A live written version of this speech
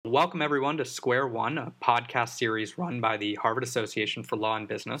Welcome everyone to Square One, a podcast series run by the Harvard Association for Law and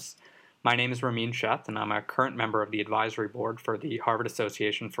Business. My name is Ramin Sheth, and I'm a current member of the advisory board for the Harvard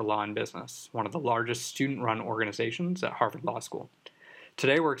Association for Law and Business, one of the largest student-run organizations at Harvard Law School.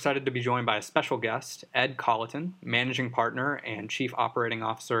 Today we're excited to be joined by a special guest, Ed Colleton, Managing Partner and Chief Operating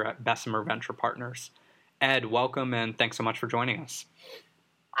Officer at Bessemer Venture Partners. Ed, welcome and thanks so much for joining us.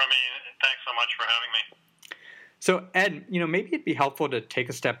 Ramin, thanks so much for having me. So, Ed, maybe it'd be helpful to take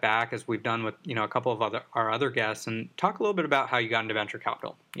a step back, as we've done with, a couple of our other guests, and talk a little bit about how you got into venture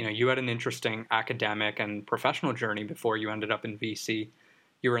capital. You had an interesting academic and professional journey before you ended up in VC.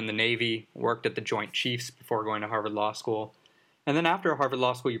 You were in the Navy, worked at the Joint Chiefs before going to Harvard Law School. And then after Harvard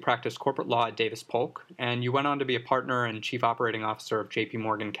Law School, you practiced corporate law at Davis Polk, and you went on to be a partner and chief operating officer of JP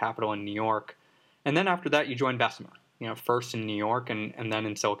Morgan Capital in New York. And then after that, you joined Bessemer, first in New York and then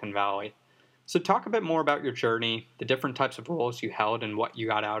in Silicon Valley. So talk a bit more about your journey, the different types of roles you held and what you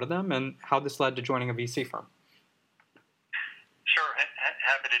got out of them, and how this led to joining a VC firm. Sure,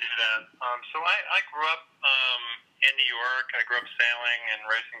 happy to do that. So I grew up in New York. I grew up sailing and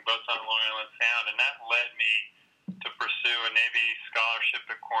racing boats on Long Island Sound, and that led me to pursue a Navy scholarship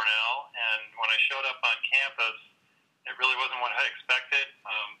at Cornell. And when I showed up on campus, it really wasn't what I expected.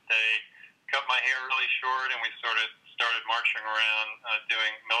 They cut my hair really short, and we started marching around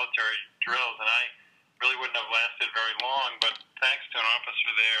doing military drills, and I really wouldn't have lasted very long, but thanks to an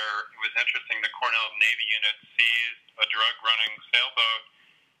officer there, it was interesting, the Cornell Navy unit seized a drug-running sailboat,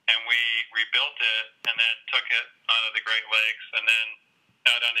 and we rebuilt it, and then took it out of the Great Lakes, and then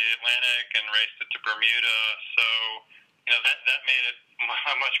out on the Atlantic, and raced it to Bermuda. So, that made it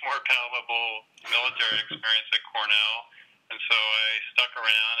a much more palatable military experience at Cornell, and so I stuck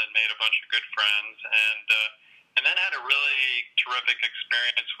around and made a bunch of good friends, and then had a really terrific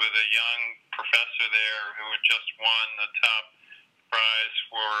experience with a young professor there who had just won the top prize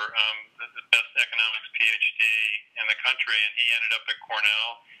for the best economics PhD in the country, and he ended up at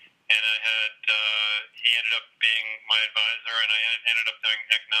Cornell, and he ended up being my advisor, and I ended up doing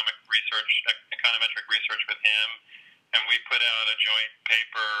econometric research with him, and we put out a joint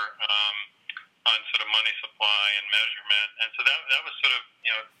paper on sort of money supply and measurement, and so that was sort of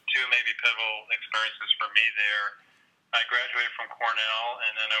two maybe pivotal experiences for me there. I graduated from Cornell,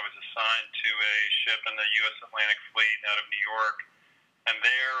 and then I was assigned to a ship in the U.S. Atlantic Fleet out of New York, and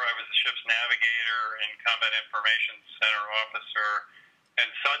there I was the ship's navigator and combat information center officer, and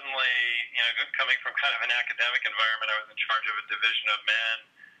suddenly, coming from kind of an academic environment, I was in charge of a division of men,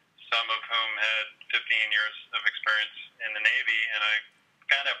 some of whom had 15 years of experience in the Navy, and I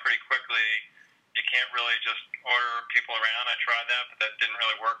found out pretty quickly you can't really just order people around. I tried that, but that didn't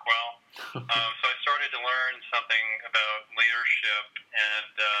really work well. So I started to learn something about leadership,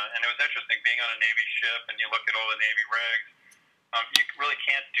 and it was interesting being on a Navy ship, and you look at all the Navy regs. You really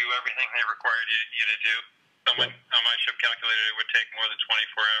can't do everything they required you to do. Someone on my ship calculated it would take more than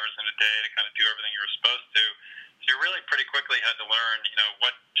 24 hours in a day to kind of do everything you were supposed to. So you really pretty quickly had to learn,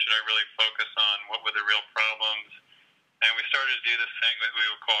 what should I really focus on? What were the real problems? And we started to do this thing that we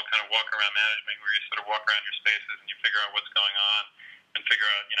would call kind of walk-around management, where you sort of walk around your spaces and you figure out what's going on and figure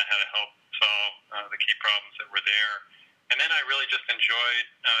out, how to help solve the key problems that were there. And then I really just enjoyed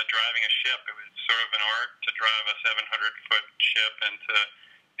driving a ship. It was sort of an art to drive a 700-foot ship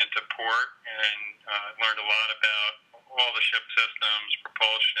into port, and learned a lot about all the ship systems,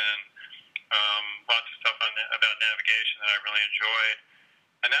 propulsion, lots of stuff about navigation that I really enjoyed.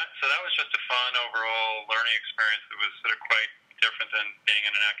 And so that was just a fun overall learning experience that was sort of quite different than being in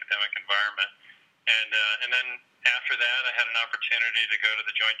an academic environment. And then after that, I had an opportunity to go to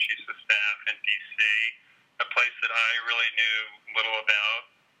the Joint Chiefs of Staff in D.C., a place that I really knew little about.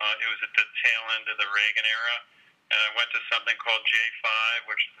 It was at the tail end of the Reagan era, and I went to something called J5,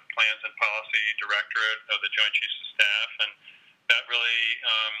 which is the Plans and Policy Directorate of the Joint Chiefs of Staff, and that really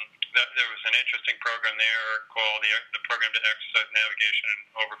there was an interesting program there called the Program to Exercise Navigation and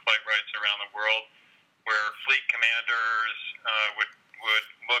Overflight Rights Around the World, where fleet commanders would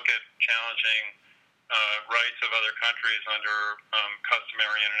look at challenging rights of other countries under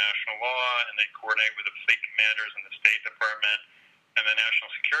customary international law, and they coordinate with the fleet commanders and the State Department and the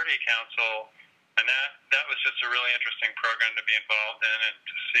National Security Council. And that was just a really interesting program to be involved in, and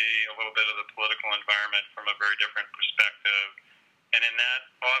to see a little bit of the political environment from a very different perspective. And in that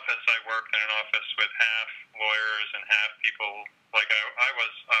office, I worked in an office with half lawyers and half people like I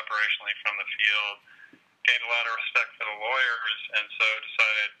was operationally from the field, gained a lot of respect for the lawyers, and so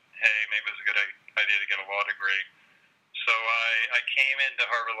decided, hey, maybe it was a good idea to get a law degree. So I came into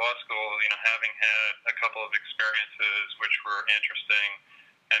Harvard Law School, having had a couple of experiences which were interesting,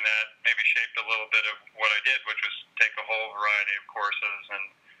 and that maybe shaped a little bit of what I did, which was take a whole variety of courses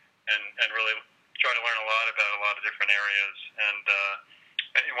and and really try to learn a lot about a lot of different areas. And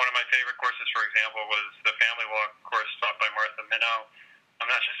one of my favorite courses, for example, was the family law course taught by Martha Minow. I'm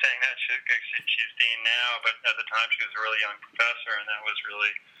not just saying that she's dean now, but at the time she was a really young professor, and that was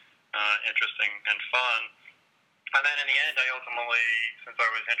really interesting and fun. And then in the end, I ultimately, since I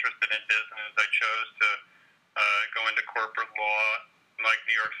was interested in business, I chose to go into corporate law. Like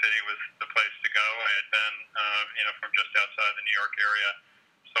New York City was the place to go. I had been, from just outside the New York area.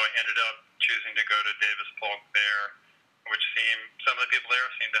 So I ended up choosing to go to Davis Polk there, which some of the people there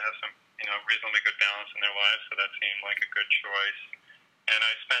seemed to have some, reasonably good balance in their lives, so that seemed like a good choice. And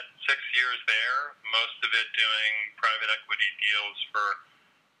I spent 6 years there, most of it doing private equity deals for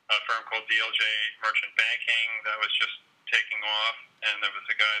a firm called DLJ Merchant Banking that was just taking off, and there was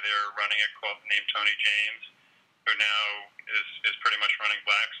a guy there running it named Tony James, who now is pretty much running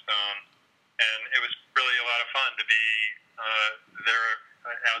Blackstone. And it was really a lot of fun to be their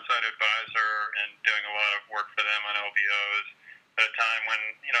outside advisor and doing a lot of work for them on LBOs at a time when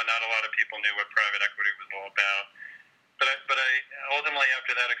not a lot of people knew what private equity was all about. But I ultimately,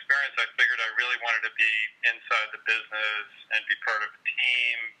 after that experience, I figured I really wanted to be inside the business and be part of a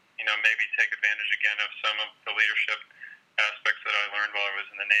team. Maybe take advantage again of some of the leadership aspects that I learned while I was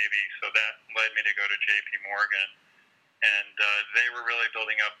in the Navy. So that led me to go to J.P. Morgan, and they were really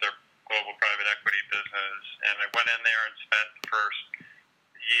building up their global private equity business. And I went in there and spent the first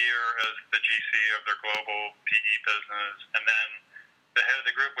year as the GC of their global PE business, and then the head of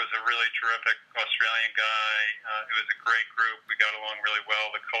the group was a really terrific Australian guy. It was a great group. We got along really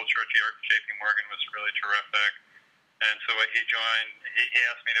well. The culture at J.P. Morgan was really terrific. And so he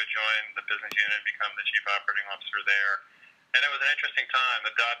asked me to join the business unit and become the chief operating officer there. And it was an interesting time.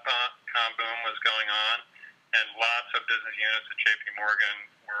 The dot-com boom was going on, and lots of business units at J.P. Morgan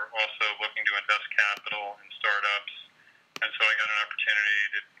were also looking to invest capital in startups. And so I got an opportunity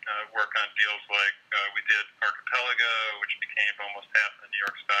to work on deals like we did Archipelago, which became almost half of the New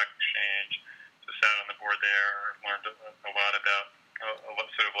York Stock Exchange. So sat on the board there, learned a lot about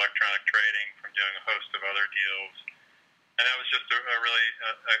sort of electronic trading from doing a host of other deals. And that was just a really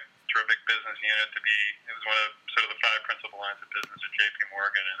terrific business unit to be. It was one of sort of the 5 principal lines of business at J.P.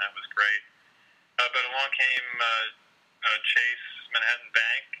 Morgan, and that was great. But along came Chase Manhattan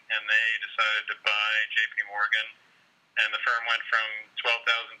Bank, and they decided to buy J.P. Morgan. And the firm went from 12,000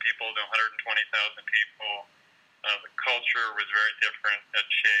 people to 120,000 people. The culture was very different at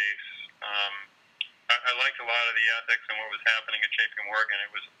Chase. I liked a lot of the ethics and what was happening at J.P. Morgan.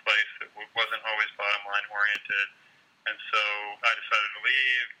 It was a place that wasn't always bottom line oriented. And so I decided to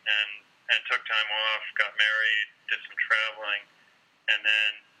leave and took time off, got married, did some traveling, and then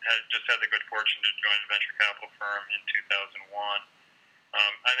just had the good fortune to join a venture capital firm in 2001.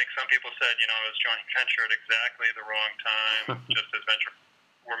 I think some people said, I was joining venture at exactly the wrong time, just as venture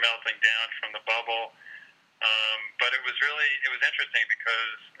were melting down from the bubble. But it was interesting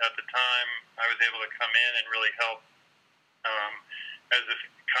because at the time I was able to come in and really help as this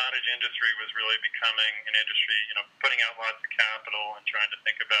cottage industry was really becoming an industry, putting out lots of capital and trying to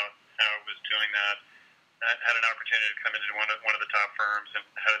think about how it was doing that. I had an opportunity to come into one of the top firms, and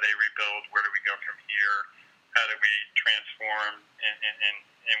how do they rebuild? Where do we go from here? How do we transform in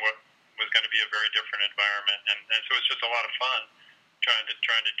what was going to be a very different environment? And so it's just a lot of fun trying to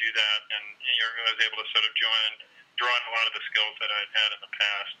do that. And I was able to sort of draw on a lot of the skills that I'd had in the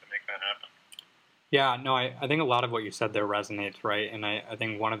past to make that happen. Yeah, no, I think a lot of what you said there resonates, right? And I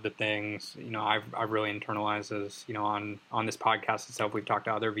think one of the things, I've really internalized is, on this podcast itself, we've talked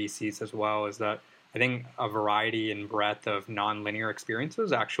to other VCs as well, is that I think a variety and breadth of nonlinear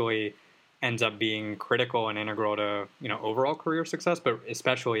experiences actually ends up being critical and integral to, overall career success, but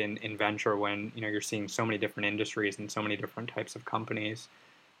especially in venture when, you're seeing so many different industries and so many different types of companies.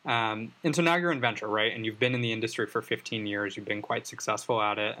 And so now you're in venture, right? And you've been in the industry for 15 years. You've been quite successful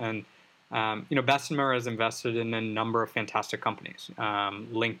at it. And Bessemer has invested in a number of fantastic companies: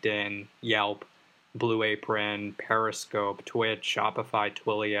 LinkedIn, Yelp, Blue Apron, Periscope, Twitch, Shopify,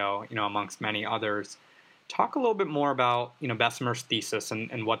 Twilio, amongst many others. Talk a little bit more about, Bessemer's thesis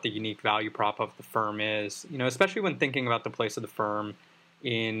and what the unique value prop of the firm is, especially when thinking about the place of the firm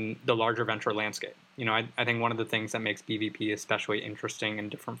in the larger venture landscape. I think one of the things that makes BVP especially interesting and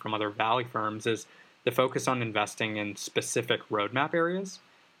different from other Valley firms is the focus on investing in specific roadmap areas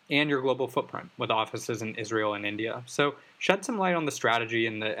and your global footprint with offices in Israel and India. So shed some light on the strategy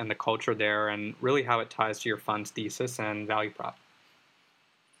and the culture there, and really how it ties to your fund's thesis and value prop.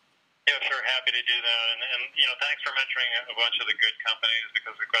 Yeah, sure. Happy to do that. And thanks for mentioning a bunch of the good companies,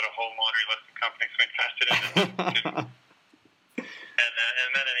 because we've got a whole laundry list of companies we invested in. And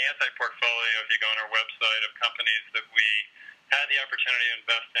then in the anti-portfolio, if you go on our website, of companies that we had the opportunity to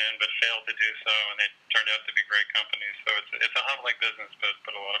invest in, but failed to do so, and they turned out to be great companies. So it's a humbling business,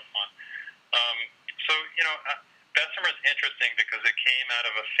 but a lot of fun. Um, so Bessemer is interesting because it came out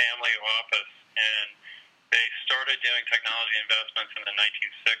of a family office, and they started doing technology investments in the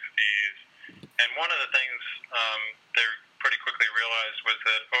 1960s. And one of the things they pretty quickly realized was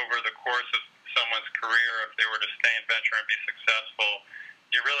that over the course of someone's career, if they were to stay in venture and be successful,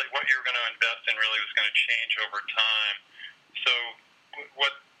 what you were going to invest in really was going to change over time. So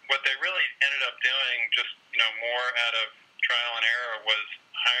what they really ended up doing, just more out of trial and error, was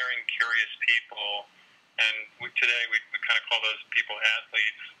hiring curious people. And today we kind of call those people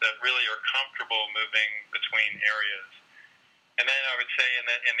athletes that really are comfortable moving between areas. And then I would say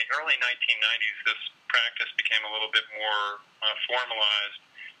in the early 1990s, this practice became a little bit more formalized.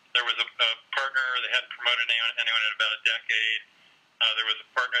 There was a partner, they hadn't promoted anyone in about a decade. There was a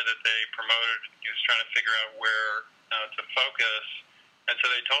partner that they promoted. He was trying to figure out where to focus. And so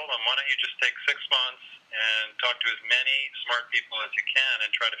they told him, why don't you just take 6 months and talk to as many smart people as you can and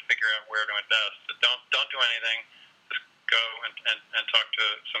try to figure out where to invest. So don't do anything. Just go and talk to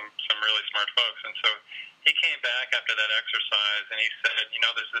some really smart folks. And so he came back after that exercise and he said,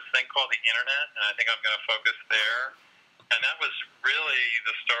 there's this thing called the internet, and I think I'm going to focus there. And that was really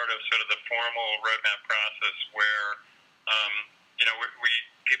the start of sort of the formal roadmap process where,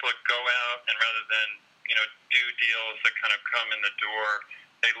 people would go out and rather than, do deals that kind of come in the door,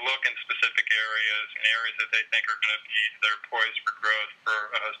 they look in specific areas, in areas that they think are going to be, they're poised for growth for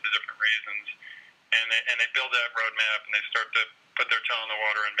a host of different reasons. And they build that roadmap and they start to put their toe in the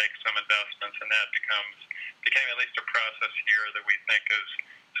water and make some investments, and that became at least a process here that we think has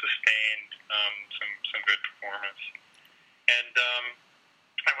sustained some good performance. And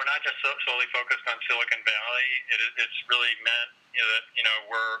we're not just solely focused on Silicon Valley. It's really meant that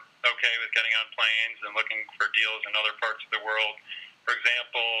we're okay with getting on planes and looking for deals in other parts of the world. For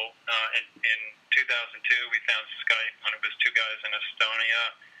example, in 2002, we found Skype when it was 2 guys in Estonia.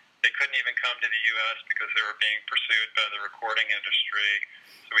 They couldn't even come to the U.S. because they were being pursued by the recording industry.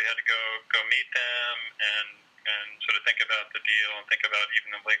 So we had to go meet them and sort of think about the deal and think about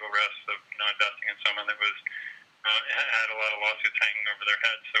even the legal risks of investing in someone that was had a lot of lawsuits hanging over their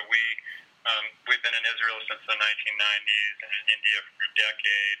heads. So we've been in Israel since the 1990s and in India for a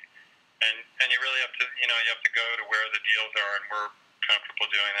decade. And you really have to go to where the deals are, and we're comfortable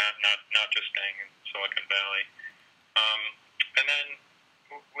doing that, not just staying in Silicon Valley. And then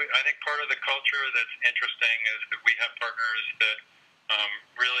I think part of the culture that's interesting is that we have partners that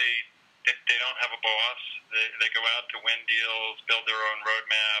really they don't have a boss. They go out to win deals, build their own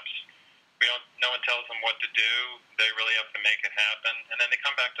roadmaps. No one tells them what to do. They really have to make it happen, and then they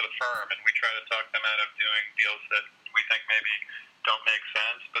come back to the firm, and we try to talk them out of doing deals that we think maybe don't make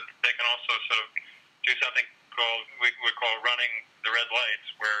sense, but they can also sort of do something we call running the red lights,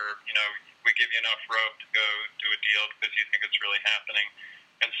 where we give you enough rope to go do a deal because you think it's really happening.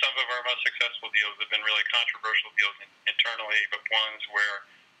 And some of our most successful deals have been really controversial deals internally, but ones where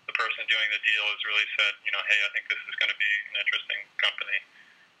the person doing the deal has really said, hey, I think this is going to be an interesting company.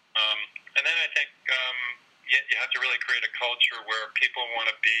 And then I think you have to really create a culture where people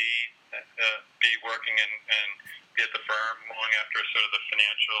want to be working and be at the firm long after sort of the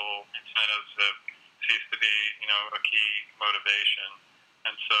financial incentives have ceased to be, a key motivation.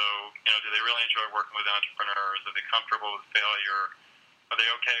 And so, do they really enjoy working with entrepreneurs? Are they comfortable with failure? Are they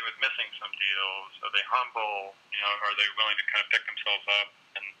okay with missing some deals? Are they humble? Are they willing to kind of pick themselves up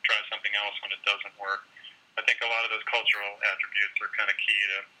and try something else when it doesn't work? I think a lot of those cultural attributes are kind of key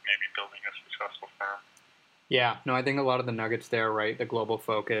to maybe building a successful firm. Yeah, no, I think a lot of the nuggets there, right? The global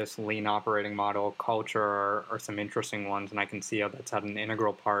focus, lean operating model, culture are some interesting ones, and I can see how that's had an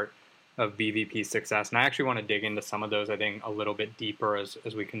integral part of BVP's success. And I actually want to dig into some of those, I think, a little bit deeper as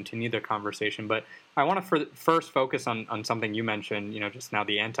we continue the conversation. But I want to first focus on something you mentioned, just now,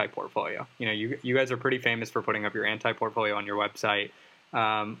 the anti-portfolio. You guys are pretty famous for putting up your anti-portfolio on your website.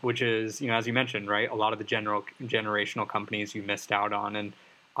 Which is, as you mentioned, right, a lot of the generational companies you missed out on. And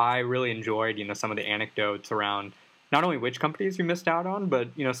I really enjoyed, some of the anecdotes around not only which companies you missed out on, but,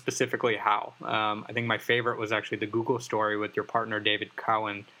 specifically how. I think my favorite was actually the Google story with your partner, David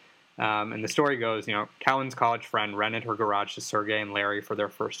Cowan. And the story goes, Cowan's college friend rented her garage to Sergey and Larry for their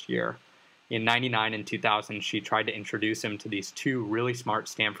first year. In 99 and 2000, she tried to introduce him to these 2 really smart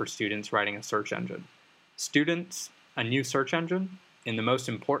Stanford students writing a search engine. Students, a new search engine? In the most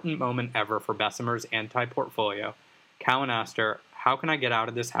important moment ever for Bessemer's anti-portfolio, Cowan asked her, how can I get out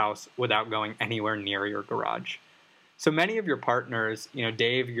of this house without going anywhere near your garage? So many of your partners,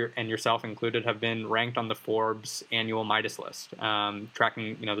 Dave and yourself included, have been ranked on the Forbes annual Midas list,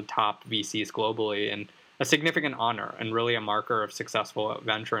 tracking, the top VCs globally. And a significant honor and really a marker of successful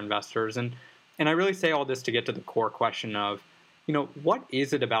venture investors. And I really say all this to get to the core question of, what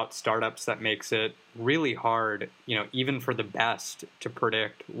is it about startups that makes it really hard, even for the best, to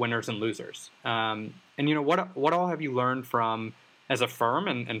predict winners and losers? And what all have you learned from as a firm,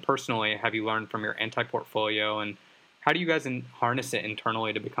 and personally have you learned from your anti-portfolio, and how do you guys harness it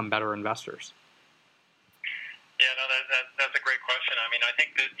internally to become better investors? Yeah, no, that's a great question. I mean, I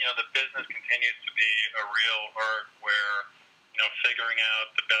think that the business continues to be a real art where figuring out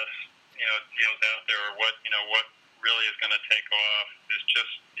the best deals out there, or what really is going to take off is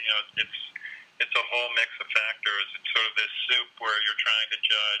just it's a whole mix of factors. It's sort of this soup where you're trying to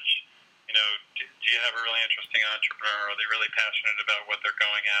judge. Do you have a really interesting entrepreneur? Are they really passionate about what they're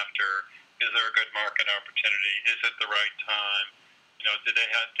going after? Is there a good market opportunity? Is it the right time? Do they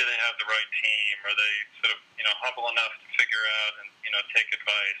have the right team? Are they sort of humble enough to figure out and take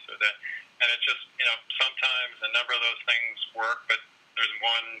advice? And it's just sometimes a number of those things work, but there's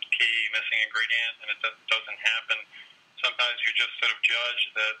one key missing ingredient, and it doesn't happen. Sometimes you just sort of judge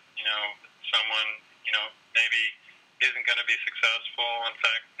that someone maybe isn't going to be successful. In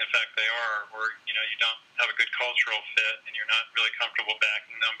fact, they are, or you don't have a good cultural fit, and you're not really comfortable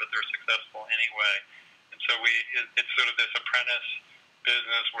backing them, but they're successful anyway. And so it's sort of this apprentice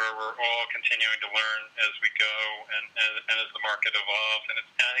business where we're all continuing to learn as we go, and as the market evolves. And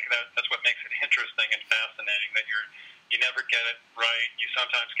I think that's what makes it interesting and fascinating, that you never get it right. You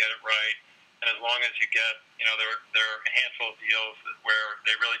sometimes get it right, and as long as you get there are a handful of deals where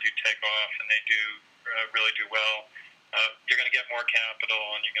they really do take off and they do really do well. You're going to get more capital,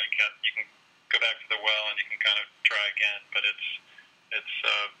 and you can go back to the well, and you can kind of try again. But it's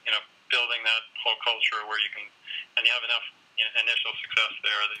building that whole culture where you can, and you have enough initial success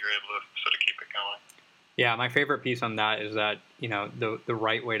there that you're able to sort of keep it going. Yeah, my favorite piece on that is that the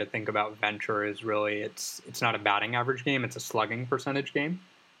right way to think about venture is really it's not a batting average game; it's a slugging percentage game.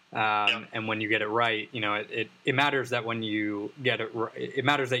 And when you get it right, it matters that when you get it right, it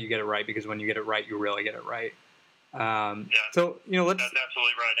matters that you get it right, because when you get it right, you really get it right. So let's. That's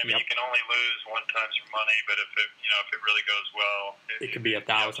absolutely right. I mean, you can only lose one times your money, but if it really goes well, it could be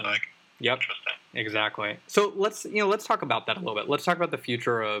 1,000. Yep. Interesting. Exactly. So let's talk about that a little bit. Let's talk about the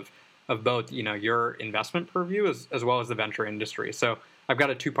future of both your investment purview as well as the venture industry. So I've got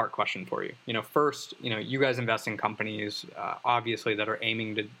a two-part question for you. First, you guys invest in companies obviously that are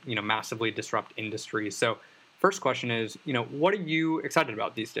aiming to massively disrupt industries. So first question is, what are you excited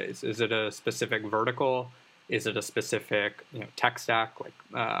about these days? Is it a specific vertical? Is it a specific tech stack like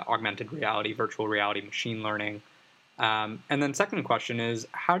augmented reality, virtual reality, machine learning? And then second question is,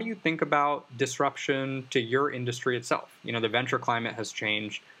 how do you think about disruption to your industry itself? The venture climate has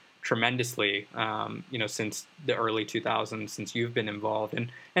changed tremendously, since the early 2000s, since you've been involved, and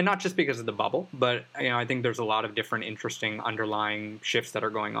not just because of the bubble, but I think there's a lot of different interesting underlying shifts that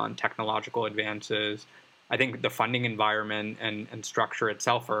are going on, technological advances. I think the funding environment and structure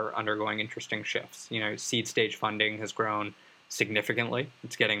itself are undergoing interesting shifts. Seed stage funding has grown significantly.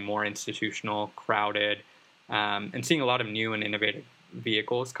 It's getting more institutional, crowded, and seeing a lot of new and innovative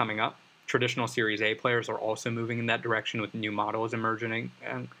vehicles coming up. Traditional Series A players are also moving in that direction with new models emerging.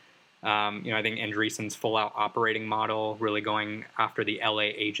 And, I think Andreessen's full-out operating model, really going after the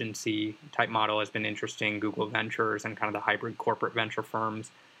LA agency type model, has been interesting. Google Ventures and kind of the hybrid corporate venture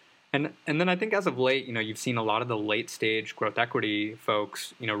firms. And then I think as of late, you've seen a lot of the late-stage growth equity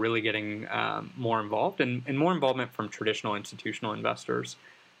folks, really getting more involved and more involvement from traditional institutional investors.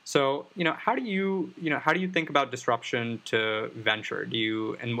 So, how do you think about disruption to venture?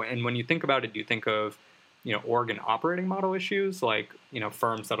 And when you think about it, do you think of, org and operating model issues like,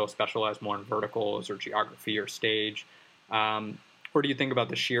 firms that'll specialize more in verticals or geography or stage? Or do you think about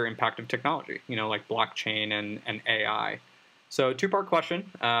the sheer impact of technology, like blockchain and AI? So two-part question,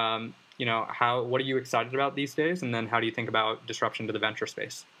 what are you excited about these days? And then how do you think about disruption to the venture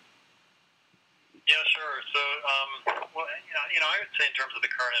space? Yeah, sure. So, I would say in terms of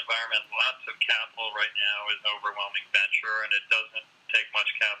the current environment, lots of capital right now is overwhelming venture, and it doesn't take much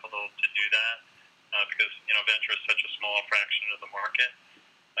capital to do that because, venture is such a small fraction of the market.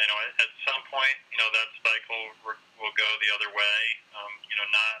 At some point, that cycle will go the other way.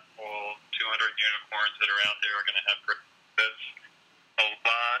 Not all 200 unicorns that are out there are going to have profits. A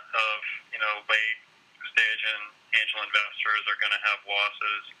lot of, late stage and angel investors are going to have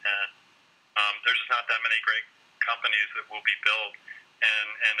losses, and there's just not that many great companies that will be built,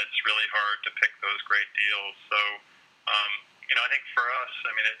 and it's really hard to pick those great deals. So, I think for us,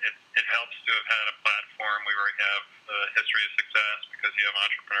 it helps to have had a platform where we have a history of success because you have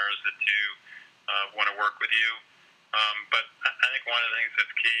entrepreneurs that do want to work with you. But I think one of the things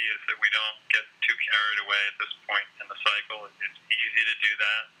that's key is that we don't get too carried away at this point in the cycle. It's easy to do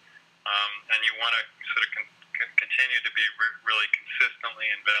that, and you want to sort of continue to be really consistently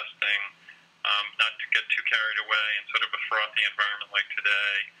investing, not to get too carried away in sort of a frothy environment like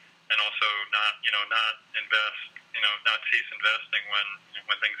today, and also not invest, not cease investing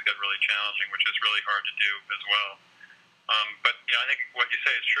when things get really challenging, which is really hard to do as well. But I think what you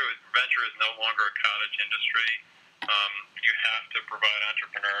say is true. Venture is no longer a cottage industry. You have to provide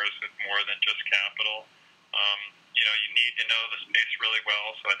entrepreneurs with more than just capital. You need to know the space really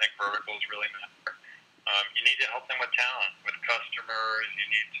well, so I think verticals really matter. You need to help them with talent, with customers. You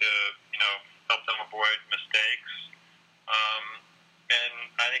need to, help them avoid mistakes. And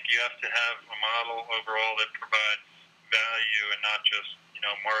I think you have to have a model overall that provides value and not just,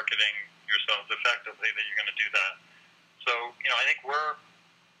 marketing yourselves effectively that you're going to do that. So, I think we're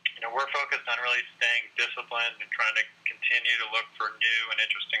focused on really staying disciplined and trying to continue to look for new and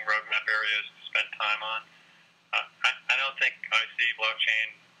interesting roadmap areas to spend time on. I don't think I see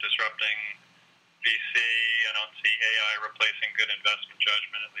blockchain disrupting VC. I don't see AI replacing good investment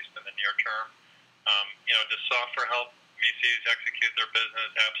judgment, at least in the near term. Does software help VCs execute their business?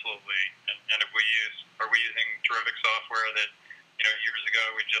 Absolutely. And are we using terrific software that, years ago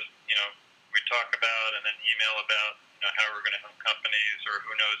we just, we talk about and then email about, how we're going to help companies or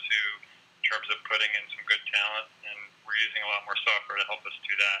who knows who in terms of putting in some good talent, and we're using a lot more software to help us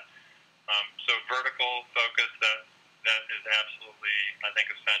do that. So vertical focus, that is absolutely, I think,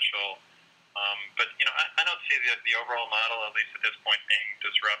 essential. But, I don't see the overall model, at least at this point, being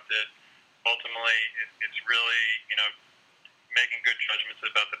disrupted. Ultimately, it's really, making good judgments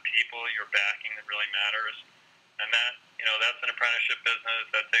about the people you're backing that really matters. And that, that's an apprenticeship business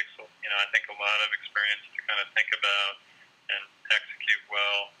that takes, I think a lot of experience to kind of think about and execute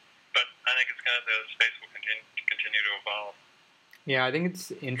well. But I think the space will continue to evolve. Yeah, I think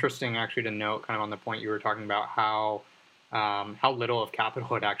it's interesting actually to note, kind of on the point you were talking about, how little of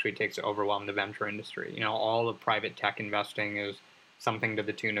capital it actually takes to overwhelm the venture industry. All of private tech investing is something to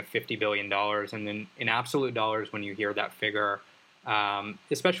the tune of $50 billion. And then in absolute dollars, when you hear that figure,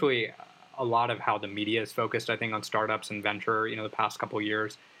 especially a lot of how the media is focused, I think, on startups and venture, the past couple of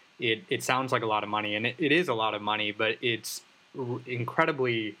years, it sounds like a lot of money. And it is a lot of money, but it's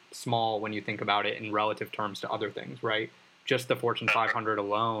incredibly small when you think about it in relative terms to other things, right? Just the Fortune 500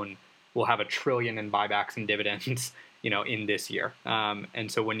 alone will have $1 trillion in buybacks and dividends, in this year.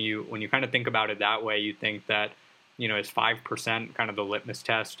 And so when you kind of think about it that way, you think that, is 5% kind of the litmus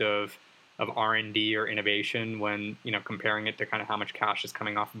test of R&D or innovation when, comparing it to kind of how much cash is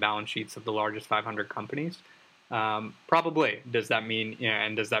coming off balance sheets of the largest 500 companies? Probably. Does that mean,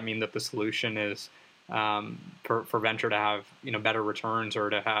 and does that mean that the solution is for venture to have, better returns or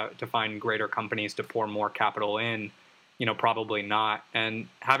to find greater companies to pour more capital in? Probably not. And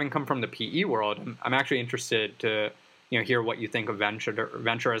having come from the PE world, I'm actually interested to, hear what you think of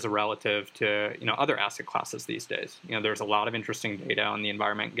venture as a relative to, other asset classes these days. There's a lot of interesting data on the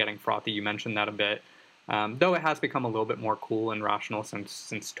environment getting frothy. You mentioned that a bit, though it has become a little bit more cool and rational since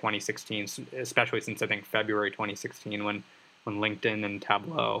 2016, especially since I think February 2016 when LinkedIn and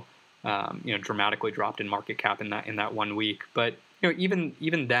Tableau, dramatically dropped in market cap in that 1 week. But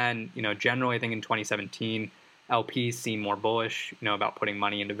even then, generally I think in 2017, LPs seem more bullish, about putting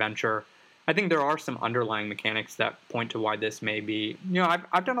money into venture. I think there are some underlying mechanics that point to why this may be.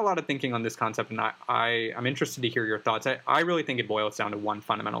 I've done a lot of thinking on this concept, and I'm interested to hear your thoughts. I really think it boils down to one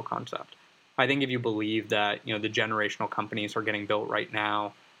fundamental concept. I think if you believe that, the generational companies are getting built right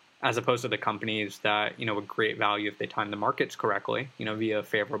now, as opposed to the companies that, would create value if they time the markets correctly, via a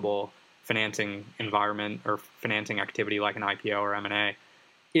favorable financing environment or financing activity like an IPO or M&A,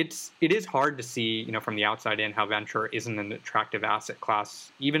 it is hard to see, from the outside in how venture isn't an attractive asset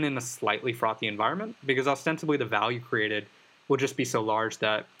class, even in a slightly frothy environment, because ostensibly the value created will just be so large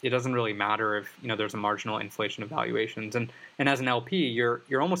that it doesn't really matter if, there's a marginal inflation of valuations. And as an LP, you're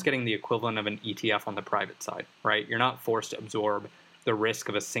almost getting the equivalent of an ETF on the private side, right? You're not forced to absorb the risk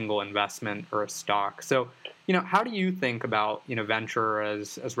of a single investment or a stock. So, how do you think about, venture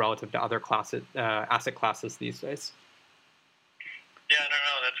as relative to other asset classes these days? Yeah, no,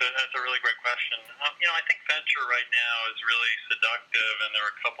 that's a really great question. I think venture right now is really seductive, and there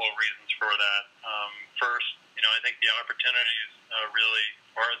are a couple of reasons for that. First, I think the opportunities really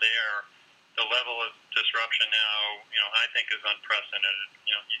are there. The level of disruption now, I think is unprecedented.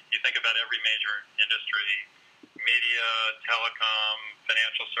 You think about every major industry: media, telecom,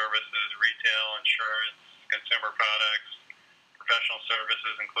 financial services, retail, insurance, consumer products, professional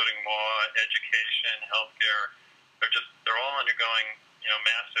services, including law, education, healthcare. They're all undergoing,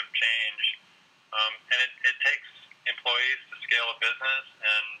 massive change, and it takes employees to scale a business,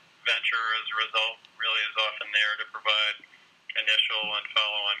 and venture, as a result, really is often there to provide initial and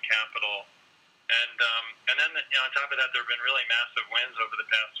follow-on capital. And then on top of that, there have been really massive wins over the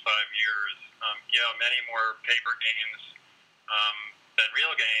past 5 years. Many more paper gains than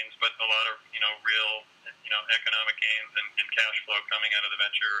real gains, but a lot of real economic gains and cash flow coming out of the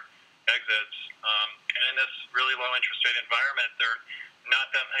venture exits. And in this really low interest rate environment, there are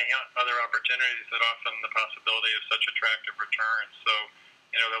not that many other opportunities that offer the possibility of such attractive returns. So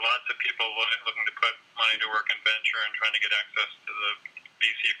there are lots of people looking to put money to work in venture and trying to get access to the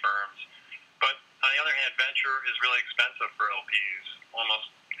VC firms. But on the other hand, venture is really expensive for LPs. Almost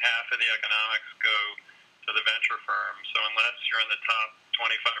half of the economics go to the venture firms. So unless you're in the top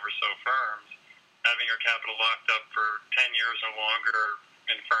 25 or so firms, having your capital locked up for 10 years or longer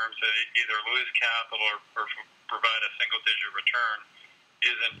in firms that either lose capital or provide a single-digit return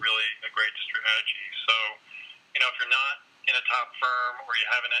isn't really a great strategy. So, if you're not in a top firm or you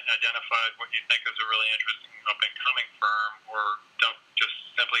haven't identified what you think is a really interesting up-and-coming firm, or don't just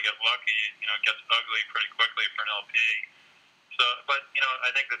simply get lucky, it gets ugly pretty quickly for an LP. So, but, I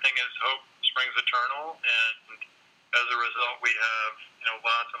think the thing is hope springs eternal, and as a result, we have,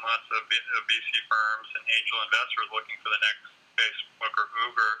 lots and lots of VC firms and angel investors looking for the next Facebook or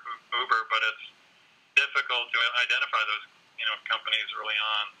Uber, but it's difficult to identify those, companies early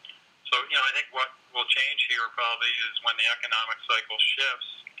on. So, I think what will change here probably is when the economic cycle shifts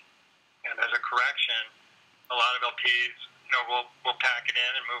and there's a correction, a lot of LPs, will pack it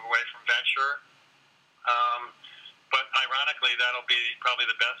in and move away from venture. But ironically, that'll be probably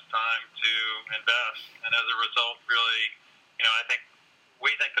the best time to invest. And as a result, really,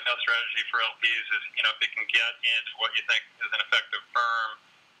 we think the best strategy for LPs is, if you can get into what you think is an effective firm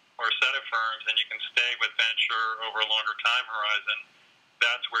or a set of firms, and you can stay with venture over a longer time horizon,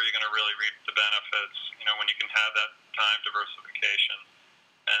 that's where you're going to really reap the benefits, when you can have that time diversification.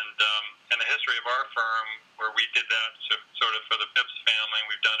 And the history of our firm, where we did that sort of for the Phipps family,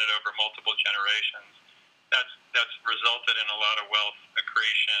 we've done it over multiple generations. That's resulted in a lot of wealth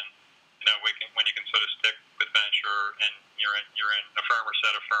accretion. When you can sort of stick with venture and you're in a firm or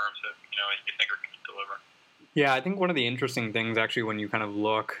set of firms that you think are going to deliver. Yeah, I think one of the interesting things actually when you kind of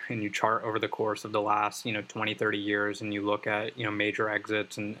look and you chart over the course of the last 20, 30 years and you look at major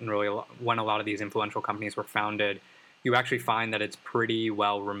exits and really when a lot of these influential companies were founded, you actually find that it's pretty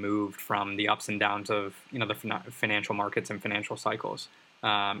well removed from the ups and downs of the financial markets and financial cycles.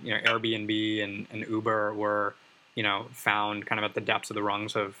 Airbnb and Uber were found kind of at the depths of the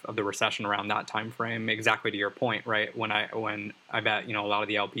rungs of the recession around that time frame. Exactly to your point, right? When I bet a lot of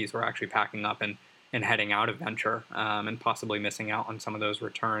the LPs were actually packing up and heading out of venture and possibly missing out on some of those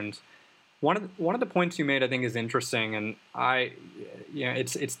returns. One of the points you made I think is interesting, and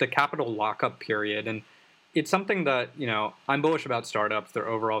it's the capital lockup period, and it's something that I'm bullish about startups, their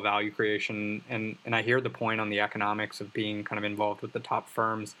overall value creation, and I hear the point on the economics of being kind of involved with the top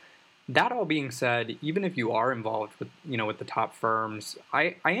firms. That all being said, even if you are involved with with the top firms,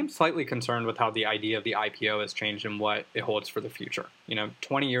 I am slightly concerned with how the idea of the IPO has changed and what it holds for the future.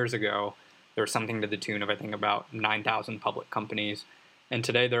 20 years ago, there was something to the tune of I think about 9,000 public companies, and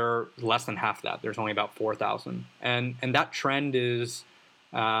today there are less than half that. There's only about 4,000, and that trend is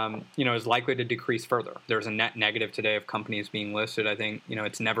is likely to decrease further. There's a net negative today of companies being listed. I think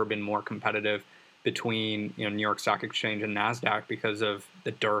it's never been more competitive between New York Stock Exchange and NASDAQ because of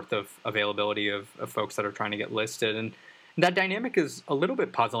the dearth of availability of folks that are trying to get listed. And that dynamic is a little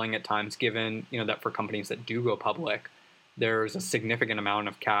bit puzzling at times, given that for companies that do go public, there's a significant amount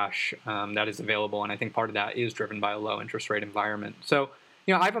of cash that is available. And I think part of that is driven by a low interest rate environment. So,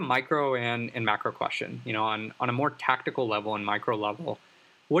 I have a micro and macro question. On a more tactical level and micro level,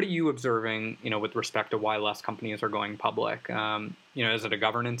 what are you observing, with respect to why less companies are going public? Is it a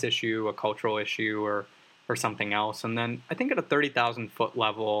governance issue, a cultural issue, or something else? And then I think at a 30,000 foot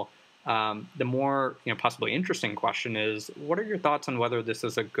level, the more possibly interesting question is, what are your thoughts on whether this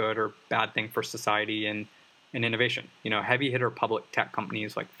is a good or bad thing for society and innovation? Heavy hitter public tech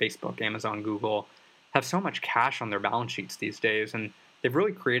companies like Facebook, Amazon, Google have so much cash on their balance sheets these days, and they've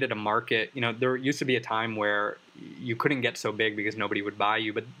really created a market. There used to be a time where you couldn't get so big because nobody would buy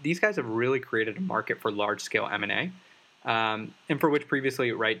you, but these guys have really created a market for large-scale M&A, and for which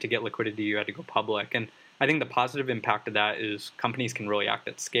previously, right, to get liquidity, you had to go public. And I think the positive impact of that is companies can really act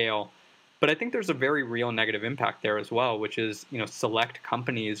at scale. But I think there's a very real negative impact there as well, which is, select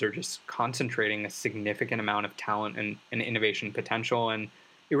companies are just concentrating a significant amount of talent and innovation potential. And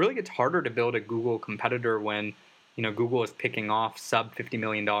it really gets harder to build a Google competitor when Google is picking off sub $50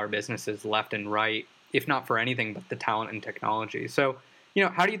 million businesses left and right, if not for anything but the talent and technology. So,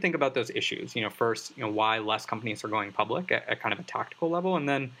 how do you think about those issues? First, why less companies are going public at kind of a tactical level, and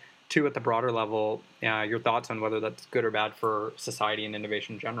then two, at the broader level, your thoughts on whether that's good or bad for society and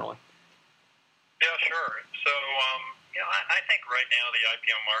innovation generally. Yeah, sure. So, I think right now the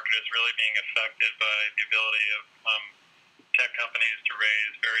IPO market is really being affected by the ability of tech companies to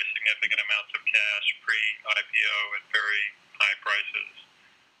raise very significant amounts of cash pre-IPO at very high prices.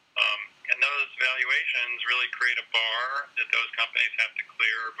 And those valuations really create a bar that those companies have to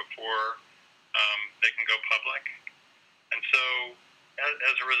clear before they can go public. And so,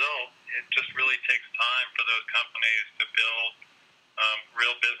 as a result, it just really takes time for those companies to build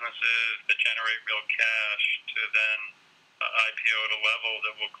real businesses that generate real cash to then IPO at a level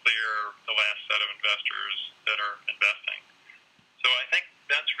that will clear the last set of investors that are investing. So I think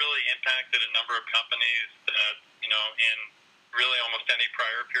that's really impacted a number of companies that, in really almost any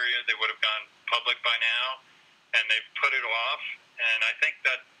prior period, they would have gone public by now, and they've put it off. And I think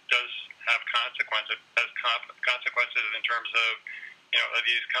that does have consequences. Has consequences in terms of, are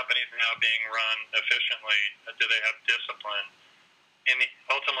these companies now being run efficiently? Do they have discipline? And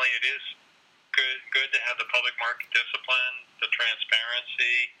ultimately, it is good to have the public market discipline, the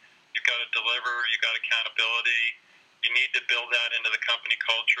transparency. You've got to deliver. You've got accountability. You need to build that into the company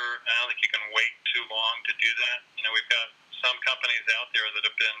culture. I don't think you can wait too long to do that. We've got some companies out there that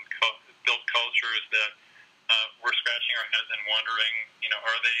have been built cultures that we're scratching our heads and wondering,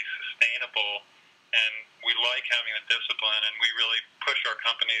 are they sustainable? And we like having the discipline, and we really push our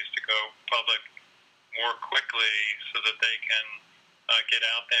companies to go public more quickly so that they can get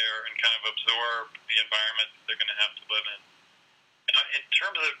out there and kind of absorb the environment that they're going to have to live in. In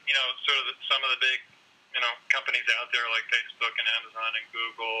terms of, sort of some of the big, companies out there like Facebook and Amazon and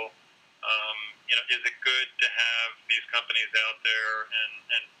Google, is it good to have these companies out there and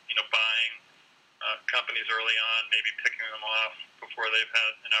buying companies early on, maybe picking them off before they've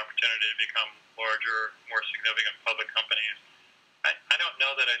had an opportunity to become larger, more significant public companies? I don't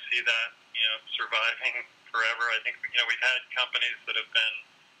know that I see that, surviving forever. I think, we've had companies that have been,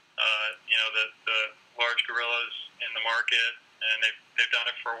 the large gorillas in the market, and they've done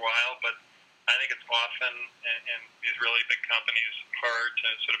it for a while, but I think it's often in these really big companies hard to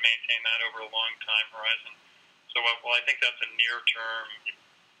sort of maintain that over a long time horizon. So while I think that's a near-term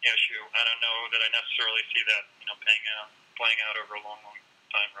issue, I don't know that I necessarily see that, playing out over a long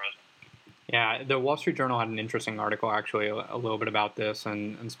time horizon. Yeah, the Wall Street Journal had an interesting article actually a little bit about this,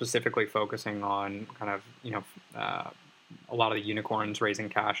 and specifically focusing on kind of, a lot of the unicorns raising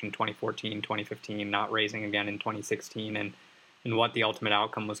cash in 2014, 2015, not raising again in 2016, and what the ultimate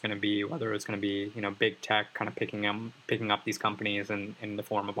outcome was going to be, whether it was going to be, big tech kind of picking up these companies in the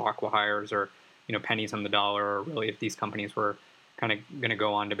form of acqui-hires or, pennies on the dollar, or really if these companies were kind of going to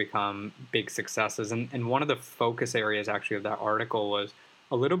go on to become big successes. And one of the focus areas actually of that article was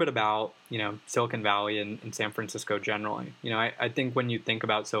a little bit about, Silicon Valley and San Francisco generally. I think when you think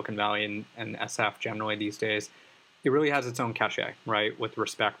about Silicon Valley and SF generally these days, it really has its own cachet, right, with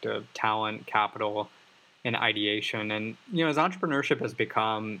respect to talent, capital, and ideation. And, as entrepreneurship has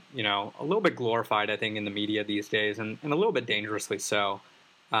become, a little bit glorified, I think, in the media these days, and a little bit dangerously so.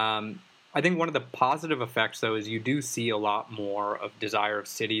 I think one of the positive effects, though, is you do see a lot more of desire of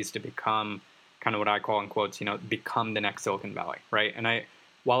cities to become kind of what I call in quotes, become the next Silicon Valley, right? And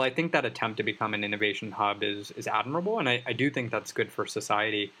while I think that attempt to become an innovation hub is admirable, and I do think that's good for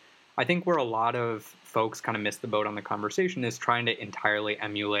society, I think where a lot of folks kind of miss the boat on the conversation is trying to entirely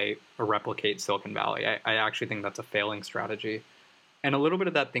emulate or replicate Silicon Valley. I actually think that's a failing strategy. And a little bit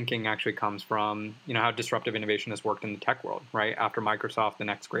of that thinking actually comes from, how disruptive innovation has worked in the tech world, right? After Microsoft, the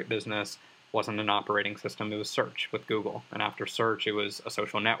next great business wasn't an operating system, it was search with Google. And after search, it was a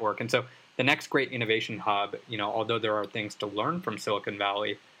social network. And so the next great innovation hub, although there are things to learn from Silicon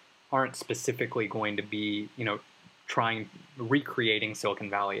Valley, aren't specifically going to be, recreating Silicon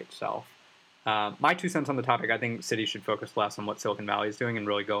Valley itself. My 2 cents on the topic, I think cities should focus less on what Silicon Valley is doing and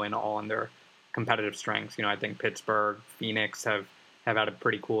really go in all on their competitive strengths. I think Pittsburgh, Phoenix have had a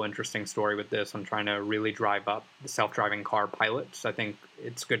pretty cool, interesting story with this on trying to really drive up the self-driving car pilots. I think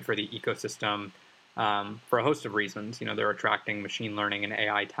it's good for the ecosystem for a host of reasons. They're attracting machine learning and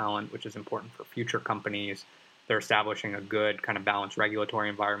AI talent, which is important for future companies. They're establishing a good kind of balanced regulatory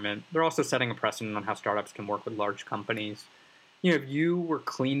environment. They're also setting a precedent on how startups can work with large companies. If you were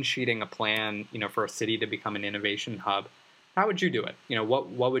clean sheeting a plan, for a city to become an innovation hub, how would you do it?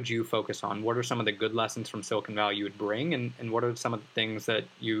 What would you focus on? What are some of the good lessons from Silicon Valley you would bring, and what are some of the things that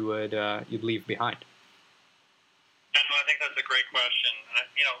you'd leave behind? I think that's a great question.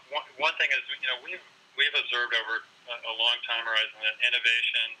 One thing is, we've observed over a long time horizon that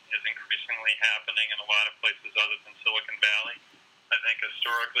innovation is increasingly happening in a lot of places other than Silicon Valley. I think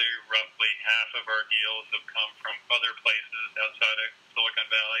historically, roughly half of our deals have come from other places outside of Silicon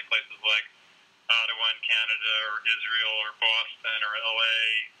Valley, places like Ottawa in Canada, or Israel, or Boston, or LA,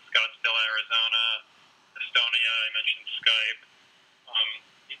 Scottsdale, Arizona, Estonia. I mentioned Skype.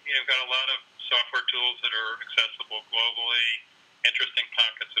 You've got a lot of software tools that are accessible globally. Interesting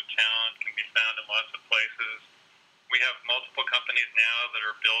pockets of talent can be found in lots of places. We have multiple companies now that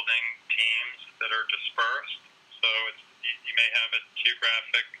are building teams that are dispersed. So you may have a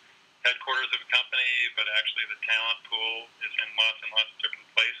geographic headquarters of a company, but actually the talent pool is in lots and lots of different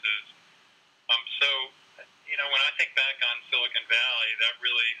places. When I think back on Silicon Valley, that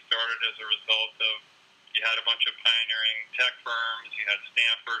really started as a result of you had a bunch of pioneering tech firms, you had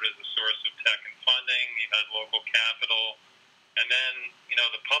Stanford as a source of tech and funding, you had local capital, and then,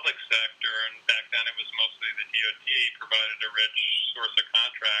 the public sector, and back then it was mostly the DoD, provided a rich source of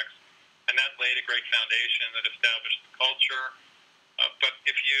contracts, and that laid a great foundation that established the culture. But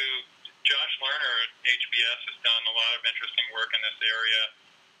Josh Lerner at HBS has done a lot of interesting work in this area.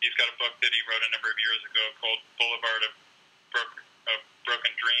 He's got a book that he wrote a number of years ago called Boulevard of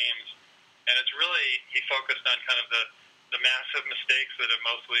Broken Dreams. And it's really, he focused on kind of the massive mistakes that have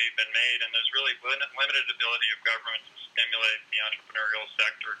mostly been made, and there's really limited ability of government to stimulate the entrepreneurial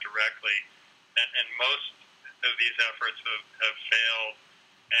sector directly. And most of these efforts have failed,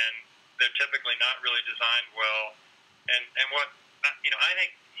 and they're typically not really designed well. And what, I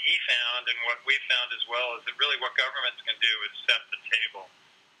think he found, and what we found as well, is that really what governments can do is set the table.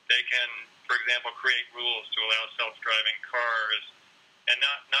 They can, for example, create rules to allow self-driving cars, and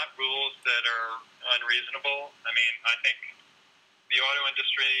not rules that are unreasonable. I mean, I think the auto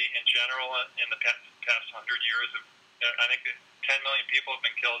industry in general in the past 100 years, I think that 10 million people have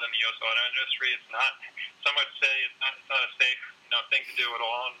been killed in the U.S. auto industry. It's not, some would say it's not a safe thing to do at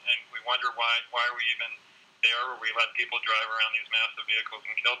all, and we wonder why are we even there where we let people drive around these massive vehicles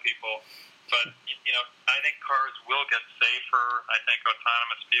and kill people. But, I think cars will get safer. I think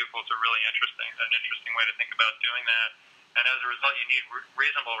autonomous vehicles are really an interesting way to think about doing that. And as a result, you need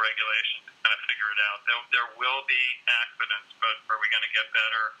reasonable regulation to kind of figure it out. There will be accidents, but are we going to get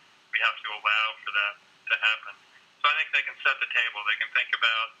better? We have to allow for that to happen. So I think they can set the table. They can think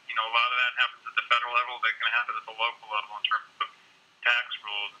about, a lot of that happens at the federal level. They can happen at the local level in terms of tax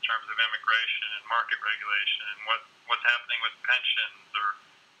rules, in terms of immigration and market regulation, and what's happening with pensions or,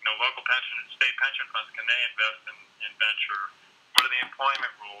 local pension and state pension funds. Can they invest in venture? What are the employment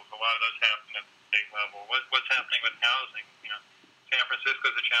rules? A lot of those happen at the state level. What's happening with housing? San Francisco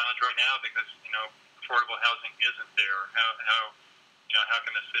is a challenge right now because, affordable housing isn't there. How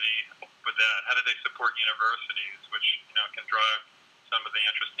can the city help with that? How do they support universities, which, can drive some of the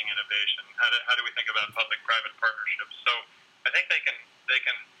interesting innovation? How do we think about public-private partnerships? So I think they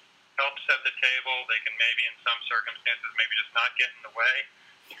can help set the table. They can maybe in some circumstances maybe just not get in the way,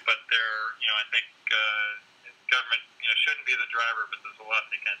 but I think government shouldn't be the driver, but there's a lot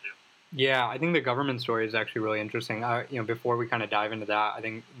they can do. Yeah, I think the government story is actually really interesting. Before we kind of dive into that, I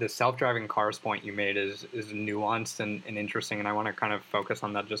think the self-driving cars point you made is nuanced and interesting, and I want to kind of focus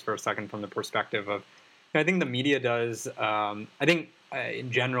on that just for a second from the perspective of, I think the media does. I think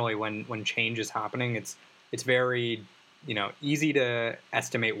generally when change is happening, it's very easy to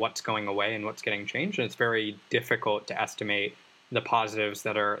estimate what's going away and what's getting changed, and it's very difficult to estimate the positives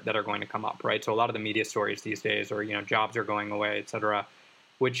that are going to come up, right? So a lot of the media stories these days are jobs are going away, et cetera.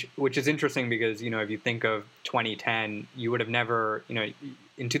 Which is interesting because, if you think of 2010, you would have never,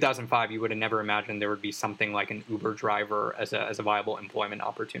 in 2005, you would have never imagined there would be something like an Uber driver as a viable employment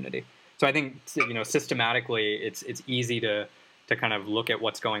opportunity. So I think, systematically, it's easy to kind of look at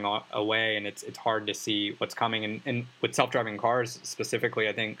what's going away, and it's hard to see what's coming. And with self-driving cars specifically,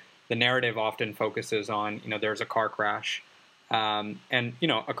 I think the narrative often focuses on, there's a car crash. And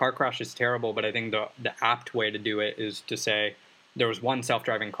a car crash is terrible, but I think the apt way to do it is to say, there was one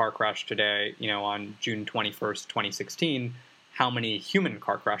self-driving car crash today, on June 21st, 2016. How many human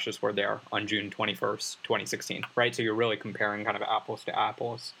car crashes were there on June 21st, 2016, right? So you're really comparing kind of apples to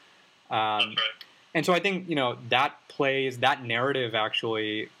apples. That's right. And so I think, that narrative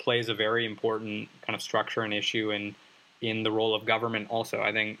actually plays a very important kind of structure and issue in the role of government also.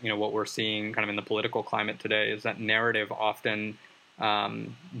 I think, what we're seeing kind of in the political climate today is that narrative often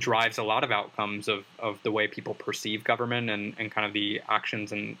drives a lot of outcomes of the way people perceive government and kind of the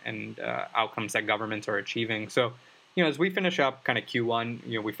actions and outcomes that governments are achieving. So, as we finish up kind of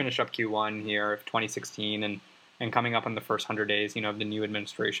Q1, we finish up Q1 here of 2016 and coming up on the first 100 days, of the new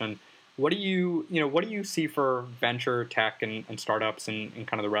administration. What do you see for venture tech and startups and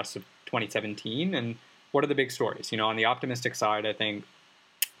kind of the rest of 2017? And what are the big stories? On the optimistic side, I think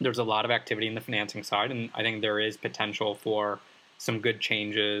there's a lot of activity in the financing side, and I think there is potential for some good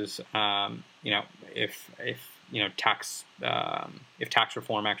changes. You know, if you know if tax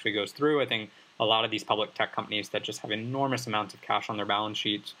reform actually goes through, I think a lot of these public tech companies that just have enormous amounts of cash on their balance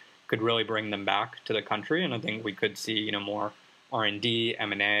sheets could really bring them back to the country, and I think we could see more R&D,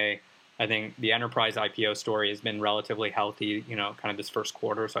 M&A. I think the enterprise IPO story has been relatively healthy, kind of this first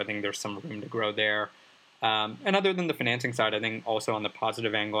quarter. So I think there's some room to grow there. And other than the financing side, I think also on the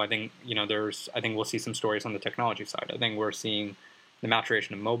positive angle, I think I think we'll see some stories on the technology side. I think we're seeing the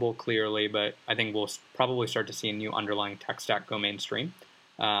maturation of mobile clearly, but I think we'll probably start to see a new underlying tech stack go mainstream.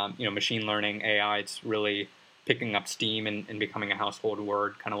 Machine learning, AI, it's really picking up steam and becoming a household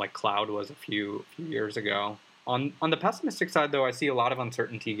word, kind of like cloud was a few years ago. On the pessimistic side, though, I see a lot of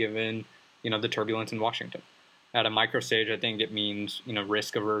uncertainty given, the turbulence in Washington. At a micro stage, I think it means,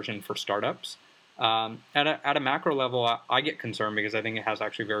 risk aversion for startups. At a macro level, I get concerned because I think it has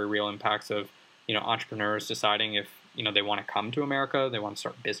actually very real impacts of, entrepreneurs deciding if, they want to come to America, they want to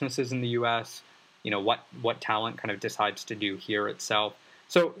start businesses in the U.S., what talent kind of decides to do here itself.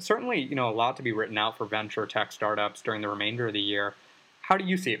 So certainly, a lot to be written out for venture tech startups during the remainder of the year. How do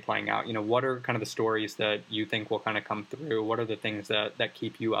you see it playing out? What are kind of the stories that you think will kind of come through? What are the things that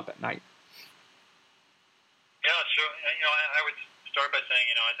keep you up at night? Yeah, sure. I would start by saying,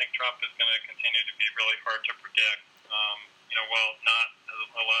 I think Trump is going to continue to be really hard to predict. While not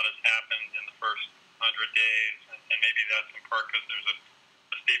a lot has happened in the first 100 days, and maybe that's in part because there's a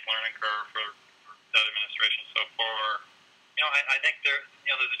steep learning curve for that administration so far. I think there's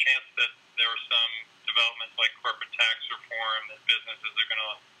a chance that there are some developments like corporate tax reform that businesses are going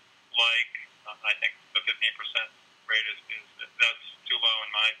to like. I think the 15% rate is that's too low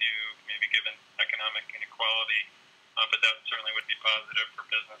in my view, maybe given economic inequality, but that certainly would be positive for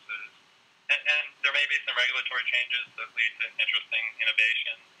businesses. And there may be some regulatory changes that lead to interesting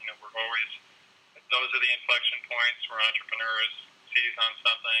innovation. Those are the inflection points where entrepreneurs seize on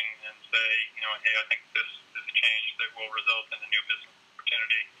something and say, hey, I think this is a change that will result in a new business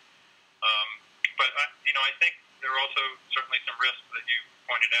opportunity. But I think there are also certainly some risks that you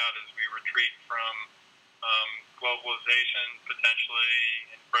pointed out as we retreat from globalization,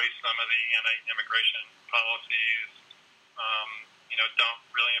 potentially embrace some of the anti-immigration policies, don't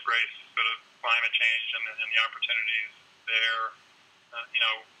really embrace sort of climate change and the opportunities there.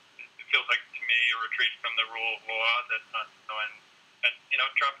 It feels like to me a retreat from the rule of law that,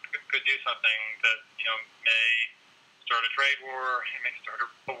 Trump could do something that, may start a trade war, he may start a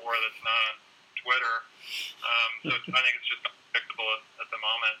war that's not on Twitter. So I think it's just unpredictable at the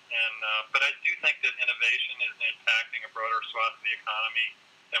moment. But I do think that innovation is impacting a broader swath of the economy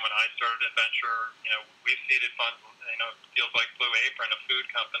than when I started at venture. We've seeded funds, deals like Blue Apron, a food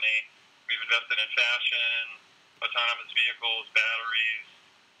company. We've invested in fashion, autonomous vehicles, batteries,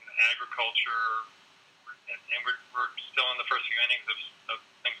 agriculture, and we're still in the first few innings of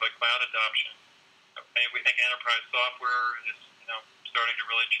things like cloud adoption. We think enterprise software is, starting to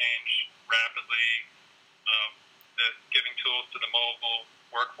really change rapidly. Giving tools to the mobile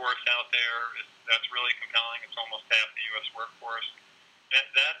workforce out there, that's really compelling. It's almost half the U.S. workforce.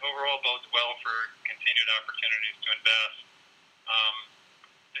 That overall bodes well for continued opportunities to invest.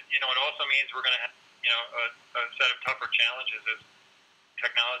 It also means we're going to have, a set of tougher challenges as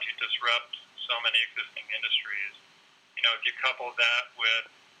technology disrupts so many existing industries. If you couple that with,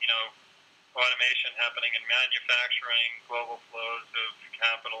 automation happening in manufacturing, global flows of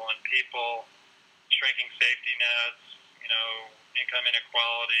capital and people, shrinking safety nets, income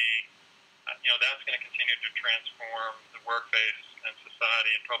inequality, that's going to continue to transform the workplace and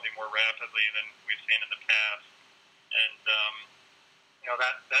society, and probably more rapidly than we've seen in the past. And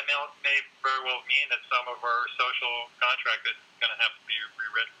that may very well mean that some of our social contract is going to have to be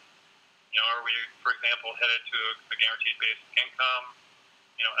rewritten. Are we, for example, headed to a guaranteed basic income?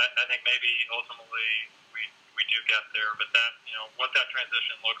 I think maybe ultimately we do get there, but that, what that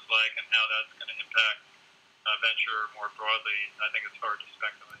transition looks like and how that's going to impact venture more broadly, I think it's hard to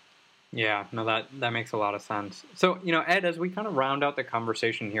speculate. Yeah, no, that makes a lot of sense. So, Ed, as we kind of round out the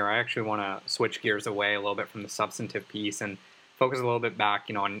conversation here, I actually want to switch gears away a little bit from the substantive piece and focus a little bit back,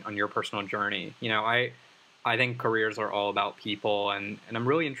 on your personal journey. I think careers are all about people, and I'm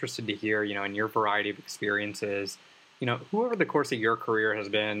really interested to hear, in your variety of experiences, who over the course of your career has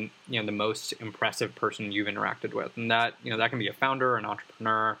been, the most impressive person you've interacted with, and that, that can be a founder, an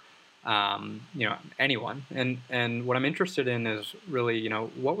entrepreneur, anyone. And what I'm interested in is really,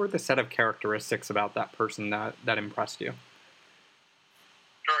 what were the set of characteristics about that person that impressed you?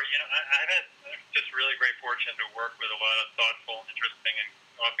 Sure. I've had just really great fortune to work with a lot of thoughtful, interesting, and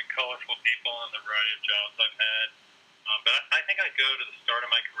often colorful people in the variety of jobs I've had. But I think I'd go to the start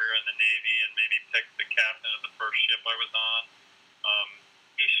of my career in the Navy and maybe pick the captain of the first ship I was on.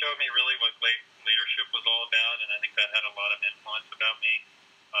 showed me really what leadership was all about, and I think that had a lot of influence about me.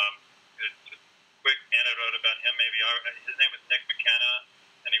 Just a quick anecdote about him, maybe. His name was Nick McKenna,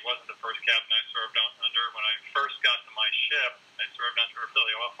 and he wasn't the first captain I served under. When I first got to my ship, I served under a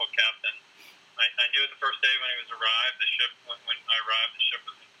really awful captain. I knew it the first day when he was arrived. When I arrived, the ship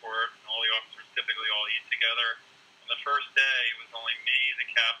was in port, and all the officers typically all eat together. And the first day, it was only me, the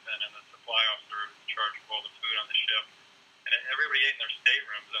captain, and the supply officer who was in charge of all the food on the ship. And everybody ate in their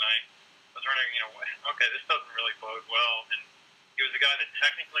staterooms, and I was wondering, okay, this doesn't really bode well. And he was a guy that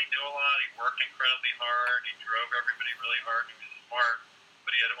technically knew a lot. He worked incredibly hard. He drove everybody really hard. He was smart,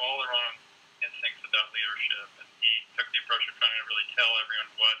 but he had all the wrong instincts about leadership. And he took the approach of trying to really tell everyone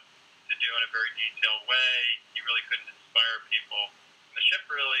what to do in a very detailed way. He really couldn't inspire people. And the ship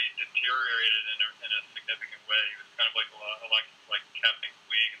really deteriorated in a significant way. He was kind of like Captain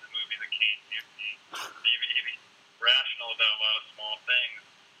Queeg in the movie The Caine Mutiny. He was rational about a lot of small things.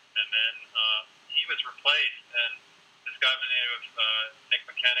 And then he was replaced, and this guy by the name of Nick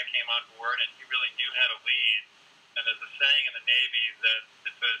McKenna came on board, and he really knew how to lead. And there's a saying in the Navy that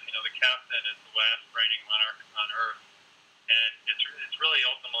it says, the captain is the last reigning monarch on Earth. And it's really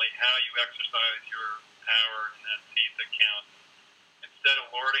ultimately how you exercise your power in that seat that counts. Instead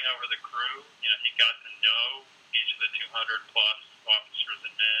of lording over the crew, he got to know each of the 200 plus officers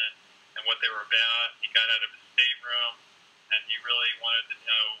and men and what they were about. He got out of his stateroom, and he really wanted to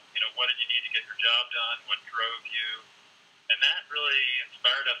know, what did you need to get your job done? What drove you? And that really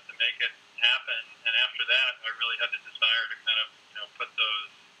inspired us to make it happen. And after that, I really had the desire to kind of, put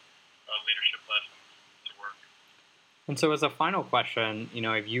those leadership lessons to work. And so as a final question,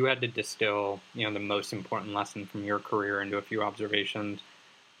 if you had to distill, the most important lesson from your career into a few observations,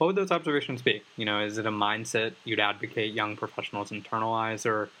 what would those observations be? Is it a mindset you'd advocate young professionals internalize,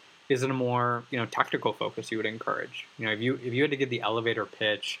 or is it a more, tactical focus you would encourage? If you had to give the elevator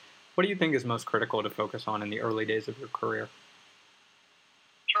pitch, what do you think is most critical to focus on in the early days of your career?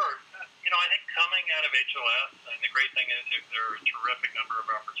 Sure. I think coming out of HLS, and the great thing is there are a terrific number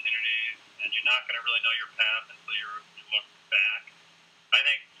of opportunities, and you're not going to really know your path until you look back. I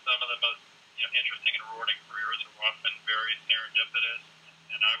think some of the most interesting and rewarding careers are often very serendipitous,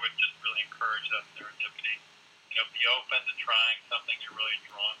 and I would just really encourage that serendipity. Be open to trying something you're really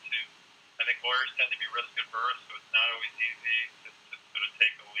drawn to. I think lawyers tend to be risk adverse, so it's not always easy to sort of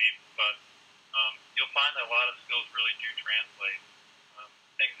take a leap, but you'll find that a lot of skills really do translate.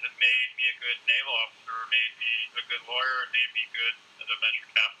 Things that made me a good naval officer, made me a good lawyer, and made me good at a venture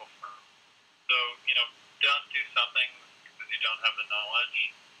capital firm. So, don't do something because you don't have the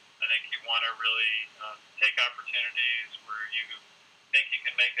knowledge. I think you want to really take opportunities where you think you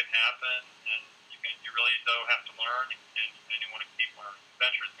can make it happen, and you really, though, have to learn, and you want to keep learning.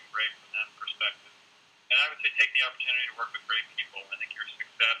 Venture has been great from that perspective. And I would say take the opportunity to work with great people. I think your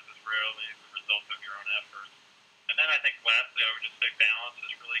success is rarely the result of your own efforts. And then I think lastly, I would just say balance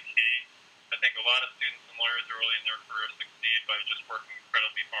is really key. I think a lot of students and lawyers early in their career succeed by just working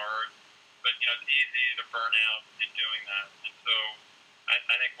incredibly hard. But, it's easy to burn out in doing that. And so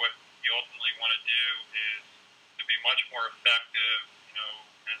I think what you ultimately want to do is to be much more effective,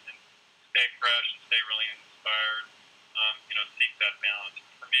 and stay fresh and stay really inspired, seek that balance.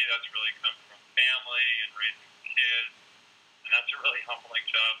 For me, that's really come from family and raising kids. And that's a really humbling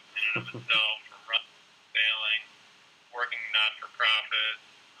job in and of itself, from running, sailing, working not-for-profit,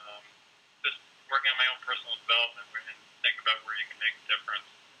 just working on my own personal development and think about where you can make a difference,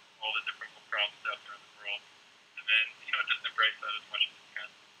 all the different problems out there in the world, and then, just embrace that as much as you can.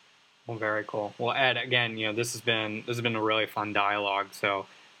 Well, very cool. Well, Ed, again, this has been a really fun dialogue, so,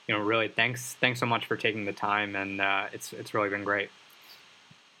 really thanks so much for taking the time, and it's really been great.